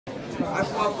I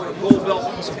fought for a gold belt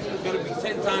going to be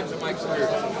 10 times in my career.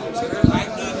 So I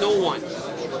need no one.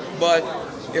 But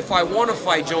if I want to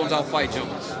fight Jones, I'll fight Jones.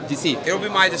 DC, It'll be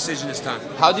my decision this time.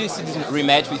 how do you see this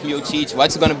rematch with Miocic?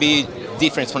 What's going to be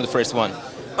different from the first one?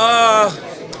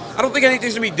 I don't think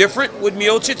anything's going to be different with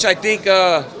Miocic. I think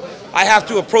I have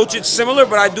to approach it similar,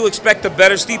 but I do expect a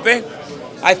better Stipe.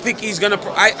 I think he's going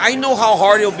to... I know how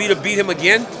hard it'll be to beat him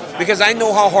again because I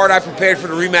know how hard I prepared for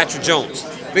the rematch with Jones.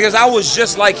 Because I was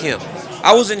just like him.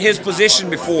 I was in his position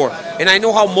before, and I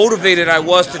know how motivated I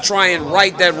was to try and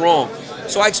right that wrong.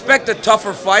 So I expect a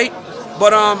tougher fight,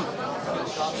 but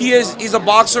he's a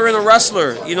boxer and a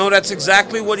wrestler. You know, that's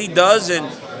exactly what he does, and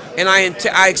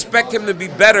I expect him to be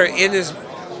better in his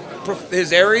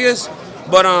areas,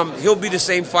 but he'll be the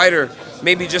same fighter,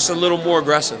 maybe just a little more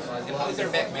aggressive. How's your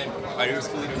back, man? Are you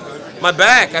feeling good? My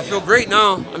back, I feel great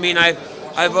now. I mean, I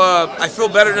feel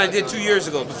better than I did 2 years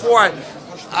ago. Before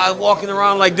I walking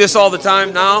around like this all the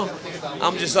time. Now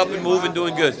I'm just up and moving,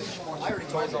 doing good.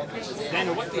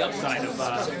 Daniel, what's the upside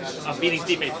of beating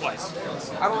Stipe twice?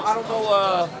 I don't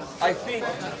know. I think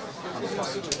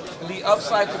the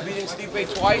upside to beating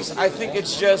Stipe twice, I think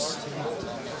it's just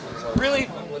really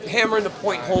hammering the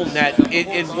point home that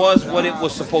it was what it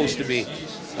was supposed to be.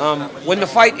 When the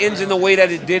fight ends in the way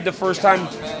that it did the first time,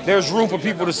 there's room for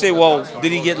people to say, well,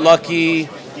 did he get lucky?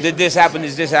 Did this happen?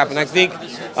 Did this happen? I think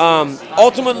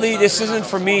ultimately this isn't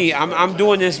for me. I'm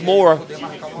doing this more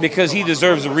because he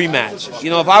deserves a rematch. You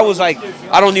know, if I was like,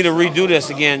 I don't need to redo this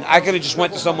again, I could have just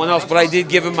went to someone else, but I did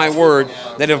give him my word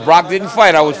that if Brock didn't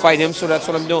fight, I would fight him, so that's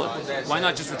what I'm doing. Why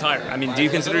not just retire? I mean, do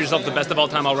you consider yourself the best of all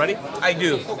time already? I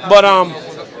do, but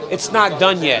it's not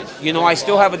done yet. You know, I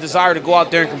still have a desire to go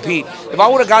out there and compete. If I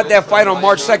would have got that fight on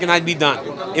March 2nd, I'd be done.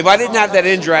 If I didn't have that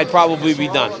injury, I'd probably be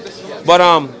done. But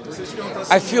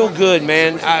I feel good,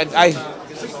 man.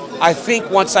 I think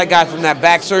once I got from that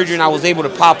back surgery and I was able to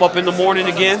pop up in the morning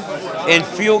again and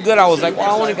feel good, I was like,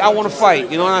 well, I want to fight.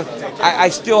 You know, and I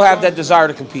still have that desire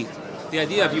to compete. The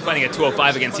idea of you fighting at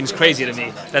 205 again seems crazy to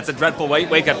me. That's a dreadful weight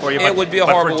cut for you. It would be a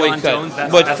horrible weight cut. Jones,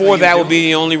 but for that would be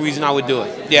the only reason I would do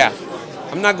it. Yeah.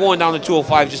 I'm not going down to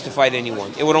 205 just to fight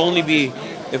anyone. It would only be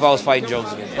if I was fighting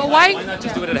Jones again. But why not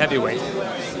just do it at heavyweight?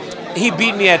 He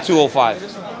beat me at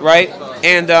 205, right?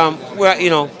 And, well, you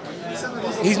know,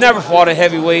 he's never fought at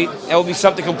heavyweight. That would be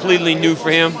something completely new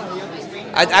for him.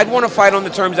 I'd want to fight on the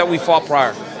terms that we fought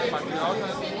prior.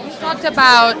 you talked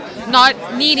about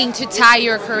not needing to tie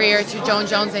your career to Jon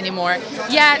Jones anymore,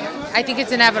 yet I think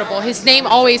it's inevitable. His name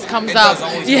always comes up.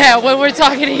 Yeah, when we're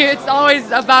talking here, it's always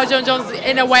about Jon Jones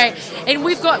in a way. And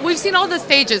we've seen all the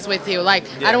stages with you. Like,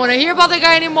 I don't want to hear about the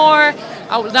guy anymore.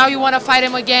 Now you want to fight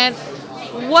him again.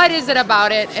 What is it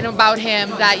about it and about him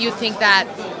that you think that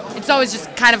it's always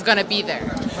just kind of going to be there?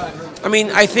 I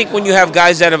mean, I think when you have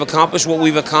guys that have accomplished what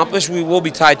we've accomplished, we will be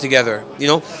tied together. You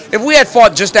know, if we had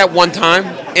fought just that one time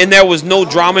and there was no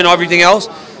drama and everything else,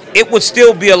 it would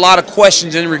still be a lot of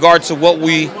questions in regards to what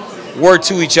we were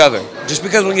to each other. Just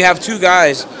because when you have two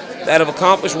guys that have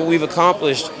accomplished what we've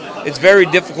accomplished, it's very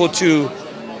difficult to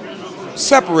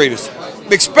separate us,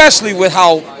 especially with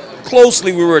how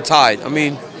closely we were tied. I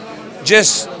mean,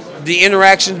 just the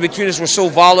interactions between us were so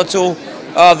volatile.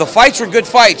 The fights were good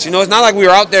fights. You know, it's not like we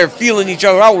were out there feeling each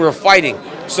other out. We were fighting.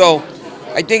 So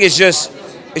I think it's just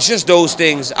those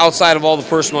things outside of all the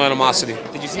personal animosity.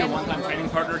 Did you see your one-time training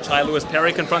partner, Chai Lewis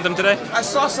Perry, confront him today? I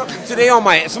saw something today on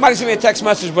somebody sent me a text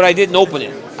message, but I didn't open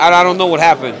it. I don't know what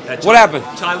happened. What happened?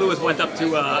 Chai Lewis went up to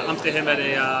him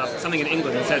at something in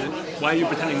England and said, "Why are you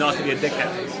pretending not to be a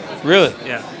dickhead?" Really?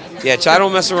 Yeah. Yeah, Chai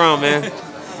don't mess around, man.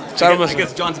 I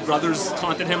guess John's brothers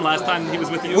taunted him last time he was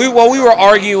with you. We were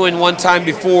arguing one time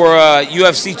before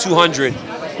UFC 200.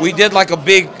 We did like a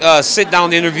big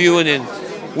sit-down interview, and then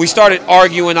we started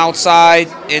arguing outside,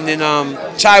 and then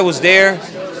Chai was there.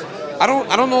 I don't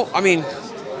know. I mean,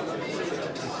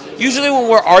 usually when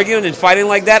we're arguing and fighting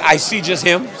like that, I see just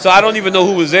him, so I don't even know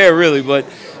who was there really. But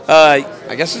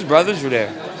I guess his brothers were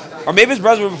there, or maybe his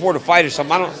brothers were before the fight or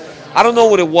something. I don't know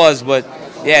what it was, but.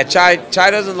 Yeah, Chai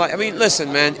doesn't like. I mean,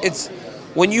 listen, man. It's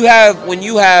when you have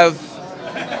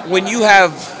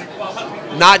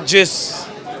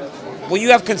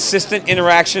consistent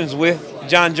interactions with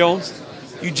Jon Jones,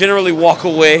 you generally walk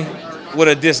away with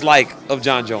a dislike of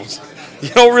Jon Jones. You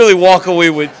don't really walk away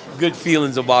with good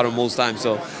feelings about him most times.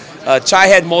 So, Chai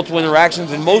had multiple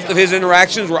interactions, and most of his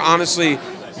interactions were honestly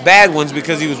bad ones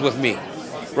because he was with me,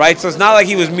 right? So it's not like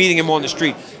he was meeting him on the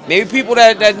street. Maybe people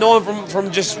that know him from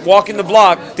just walking the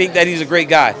block think that he's a great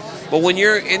guy. But when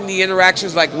you're in the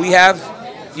interactions like we have,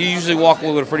 you usually walk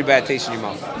away with a pretty bad taste in your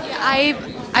mouth.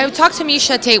 I talked to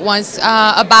Misha Tate once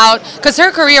about, because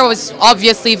her career was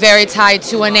obviously very tied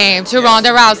to a name, to Ronda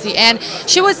Rousey, and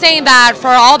she was saying that for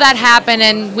all that happened,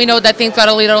 and we know that things got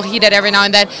a little heated every now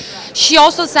and then, she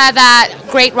also said that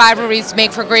great rivalries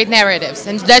make for great narratives,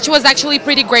 and that she was actually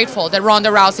pretty grateful that Ronda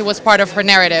Rousey was part of her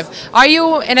narrative. Are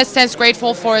you, in a sense,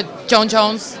 grateful for Jon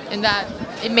Jones in that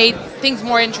it made things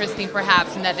more interesting,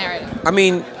 perhaps, in that narrative? I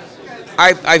mean,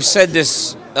 I've said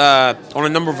this on a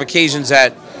number of occasions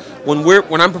that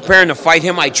when I'm preparing to fight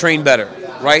him, I train better,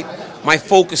 right? My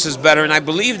focus is better, and I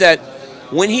believe that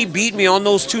when he beat me on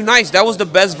those 2 nights, that was the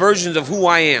best versions of who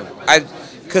I am.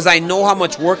 Because I know how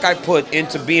much work I put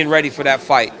into being ready for that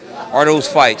fight or those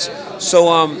fights.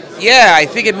 So, yeah, I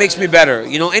think it makes me better.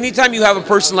 You know, anytime you have a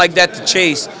person like that to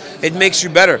chase, it makes you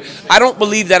better. I don't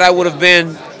believe that I would have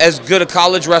been as good a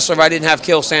college wrestler if I didn't have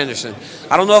Cael Sanderson.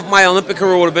 I don't know if my Olympic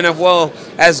career would have been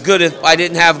as good if I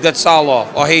didn't have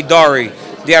Gutsalov or Haydari,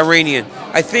 the Iranian.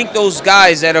 I think those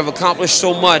guys that have accomplished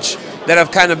so much, that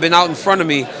have kind of been out in front of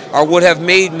me, or would have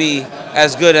made me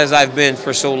as good as I've been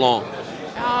for so long.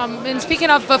 And speaking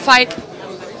of a fight,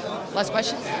 last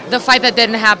question, the fight that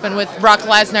didn't happen with Brock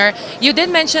Lesnar, you did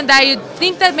mention that you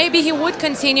think that maybe he would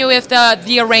continue if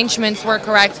the arrangements were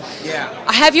correct. Yeah.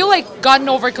 Have you gotten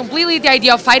over completely the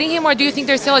idea of fighting him, or do you think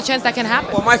there's still a chance that can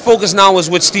happen? Well, my focus now is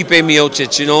with Stipe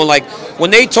Miocic. You know, like when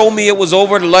they told me it was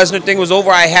over, the Lesnar thing was over,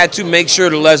 I had to make sure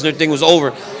the Lesnar thing was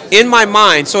over in my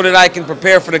mind so that I can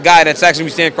prepare for the guy that's actually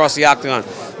standing across the octagon.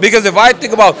 Because if I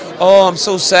think about, oh, I'm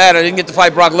so sad I didn't get to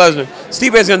fight Brock Lesnar,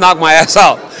 Stipe's going to knock my ass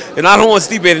out. And I don't want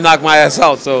Stipe to knock my ass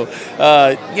out. So,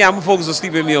 yeah, I'm going to focus on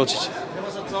Stipe Miocic. There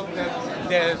was a talk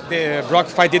that the Brock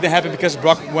fight didn't happen because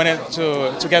Brock wanted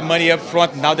to get money up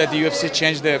front now that the UFC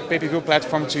changed the pay-per-view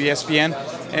platform to ESPN.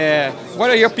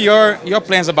 What are your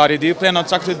plans about it? Do you plan on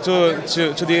talking to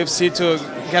the UFC to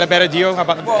get a better deal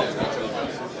about it?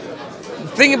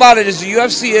 The thing about it is the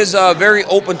UFC is very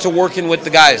open to working with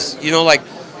the guys. You know, like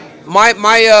what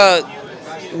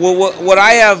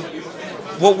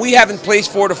we have in place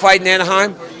for the fight in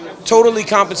Anaheim totally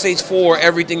compensates for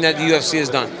everything that the UFC has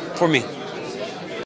done for me.